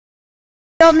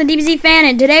Dalton the DBZ fan,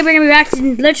 and today we're gonna be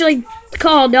reacting literally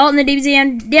called Dalton the DBZ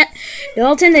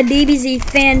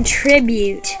fan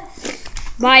tribute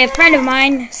by a friend of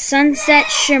mine.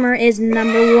 Sunset Shimmer is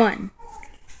 #1.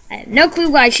 I have no clue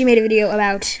why she made a video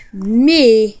about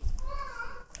me.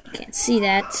 Can't see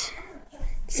that.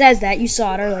 It says that. You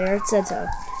saw it earlier. It said so.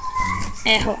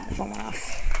 And hold on, the phone went off.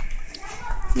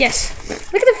 Yes.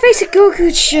 Look at the face of Goku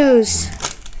it shows.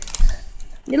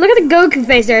 Look at the Goku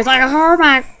face there. It's like, oh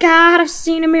my god, I've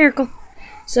seen a miracle.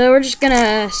 So we're just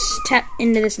gonna tap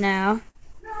into this now.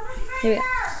 Here we go.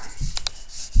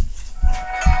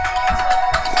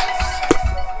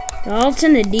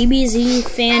 Dalton the DBZ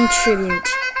fan tribute.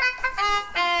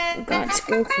 Oh god, it's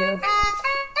Goku.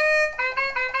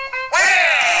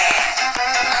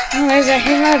 Oh, here's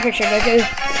another picture of Goku.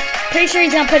 Pretty sure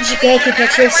he's not putting Goku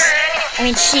pictures. I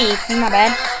mean, she. My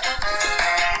bad.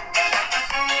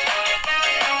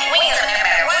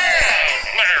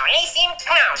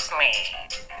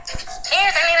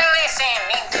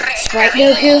 Sprite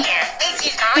Goku?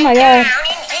 Oh my god.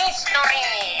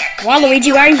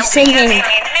 Waluigi, why are you singing?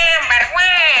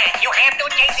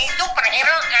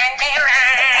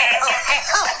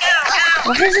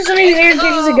 Why is there so many weird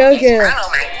pictures of Goku?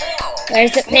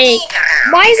 There's the pig.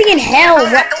 Why is he in hell?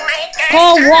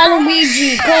 Call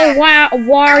Waluigi. Call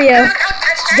Wario.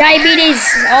 Diabetes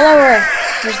all over.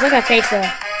 Just look at that face though.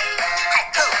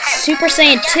 Super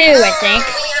Saiyan 2, I think.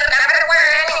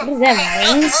 What is that,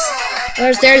 wings?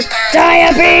 There's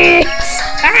diabetes!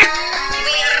 Ah!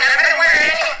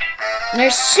 And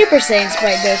there's Super Saiyan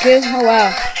Sprite Goku. Oh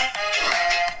wow.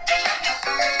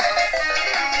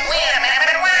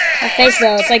 That face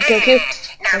though, it's like Goku.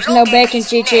 There's no bacon,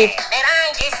 Chi-Chi.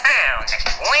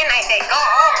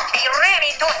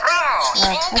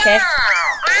 Oh, okay.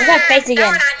 There's that face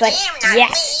again. It's like,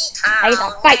 yes! I get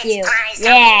to fight you!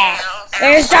 Yeah!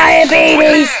 There's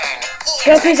diabetes!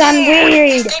 Goku's on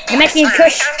weed! The Mexican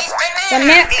Kush! It's on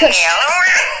that Kush!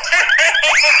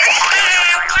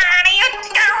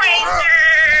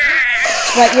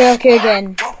 Sprite Goku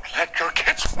again. Don't let your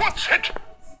kids watch it!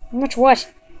 Watch what?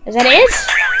 Is that it?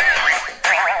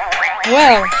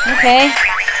 Well, okay.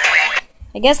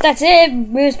 I guess that's it. It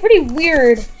was pretty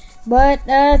weird. But,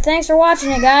 thanks for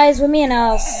watching it, guys, with me, and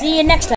I'll see you next time.